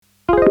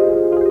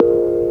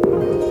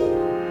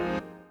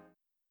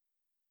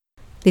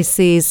This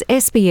is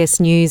SBS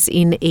News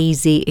in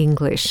Easy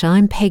English.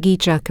 I'm Peggy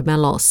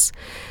Giacomellos.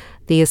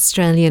 The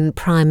Australian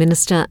Prime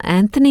Minister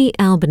Anthony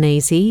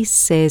Albanese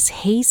says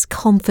he's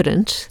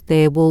confident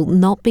there will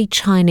not be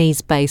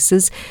Chinese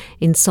bases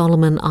in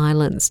Solomon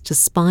Islands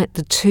despite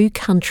the two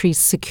countries'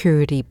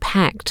 security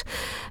pact.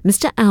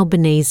 Mr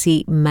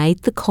Albanese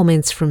made the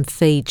comments from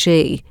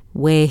Fiji,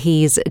 where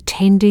he is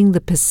attending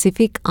the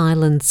Pacific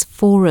Islands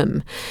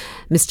Forum.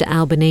 Mr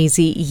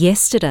Albanese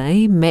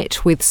yesterday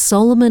met with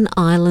Solomon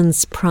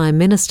Islands Prime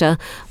Minister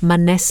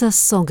Manasa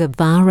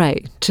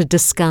Sogavare to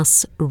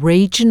discuss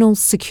regional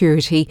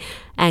security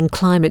and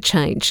climate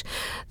change.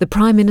 The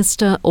Prime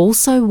Minister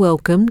also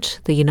welcomed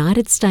the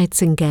United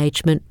States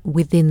engagement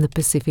within the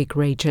Pacific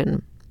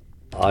region.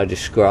 I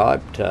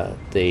described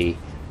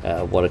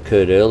what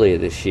occurred earlier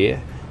this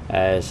year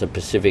as a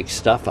Pacific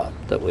stuff-up,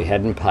 that we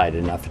hadn't paid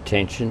enough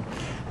attention,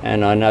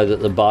 and I know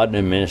that the Biden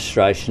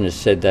administration has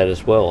said that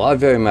as well. I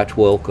very much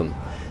welcome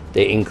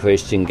the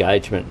increased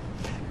engagement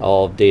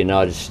of the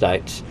United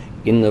States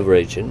in the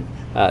region.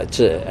 It's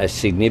a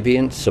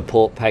significant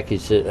support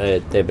package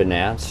that they've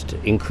announced,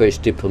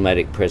 increased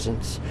diplomatic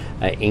presence,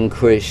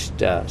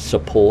 increased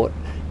support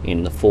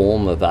in the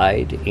form of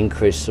aid,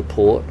 increased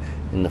support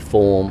in the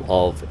form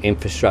of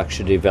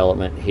infrastructure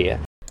development here.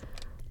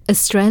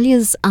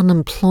 Australia's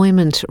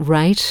unemployment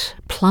rate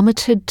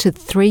plummeted to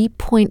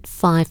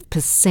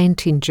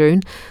 3.5% in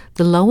June,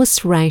 the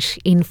lowest rate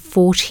in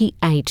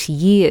 48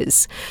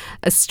 years.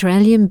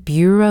 Australian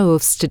Bureau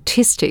of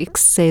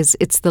Statistics says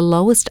it's the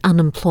lowest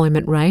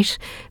unemployment rate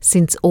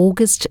since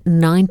August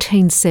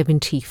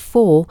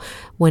 1974,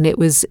 when it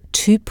was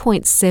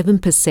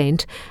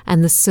 2.7%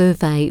 and the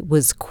survey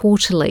was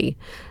quarterly.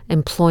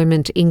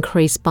 Employment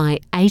increased by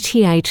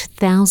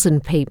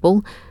 88,000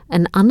 people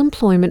and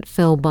unemployment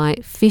fell by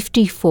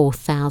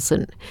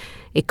 54,000.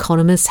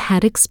 Economists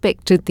had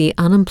expected the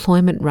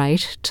unemployment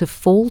rate to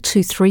fall to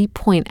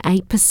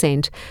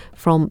 3.8%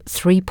 from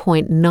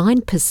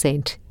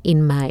 3.9%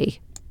 in May.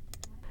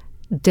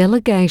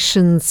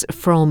 Delegations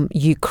from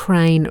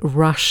Ukraine,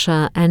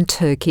 Russia and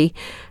Turkey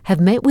have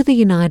met with the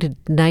United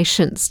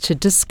Nations to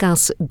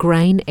discuss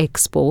grain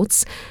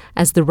exports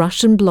as the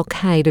Russian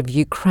blockade of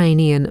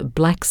Ukrainian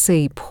Black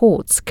Sea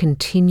ports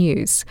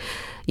continues.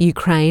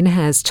 Ukraine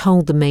has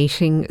told the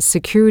meeting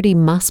security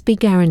must be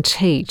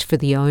guaranteed for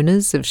the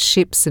owners of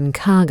ships and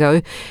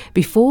cargo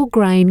before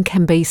grain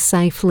can be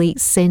safely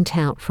sent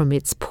out from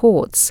its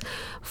ports.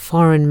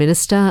 Foreign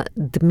Minister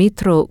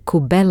Dmytro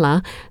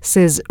Kuleba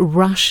says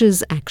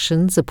Russia's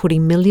actions are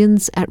putting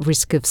millions at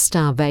risk of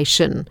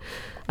starvation.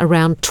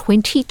 Around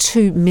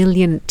 22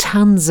 million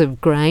tonnes of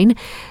grain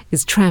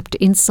is trapped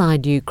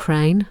inside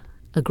Ukraine,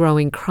 a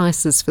growing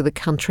crisis for the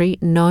country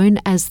known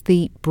as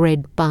the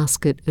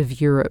breadbasket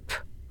of Europe.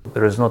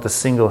 There is not a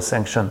single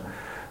sanction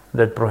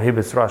that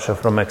prohibits Russia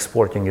from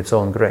exporting its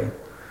own grain.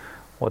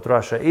 What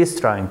Russia is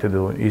trying to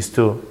do is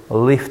to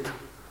lift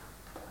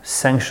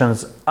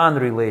sanctions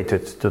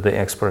unrelated to the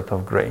export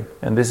of grain.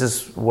 And this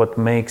is what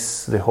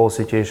makes the whole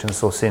situation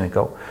so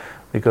cynical,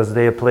 because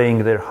they are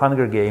playing their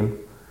hunger game,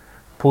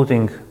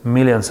 putting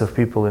millions of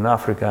people in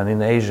Africa and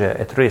in Asia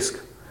at risk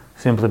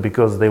simply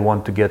because they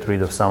want to get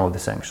rid of some of the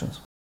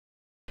sanctions.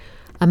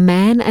 A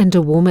man and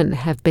a woman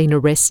have been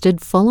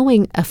arrested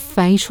following a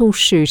fatal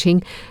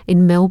shooting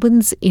in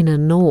Melbourne's inner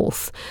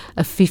north.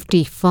 A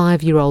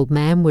 55-year-old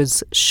man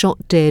was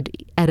shot dead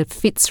at a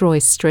Fitzroy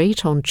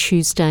Street on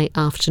Tuesday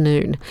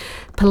afternoon.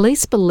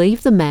 Police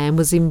believe the man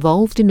was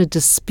involved in a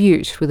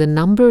dispute with a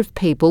number of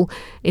people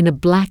in a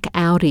black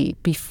Audi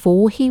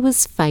before he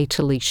was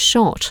fatally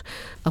shot.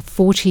 A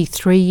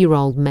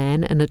 43-year-old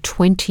man and a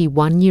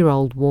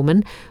 21-year-old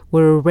woman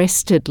were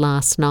arrested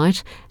last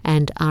night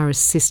and are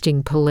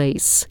assisting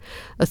police.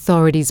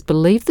 Authorities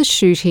believe the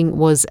shooting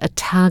was a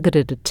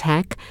targeted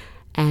attack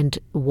and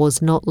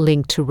was not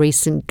linked to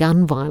recent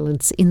gun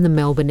violence in the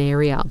Melbourne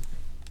area.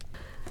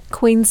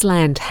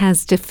 Queensland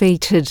has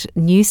defeated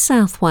New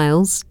South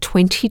Wales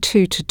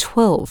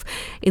 22-12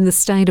 in the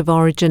State of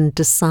Origin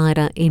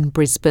decider in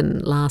Brisbane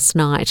last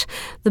night.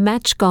 The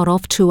match got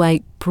off to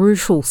a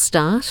brutal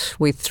start,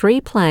 with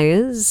 3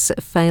 players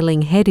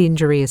failing head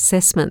injury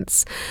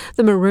assessments.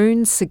 The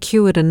Maroons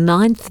secured a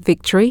 9th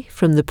victory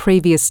from the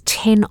previous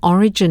 10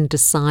 Origin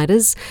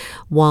deciders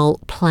while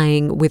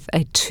playing with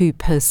a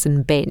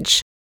 2-person bench.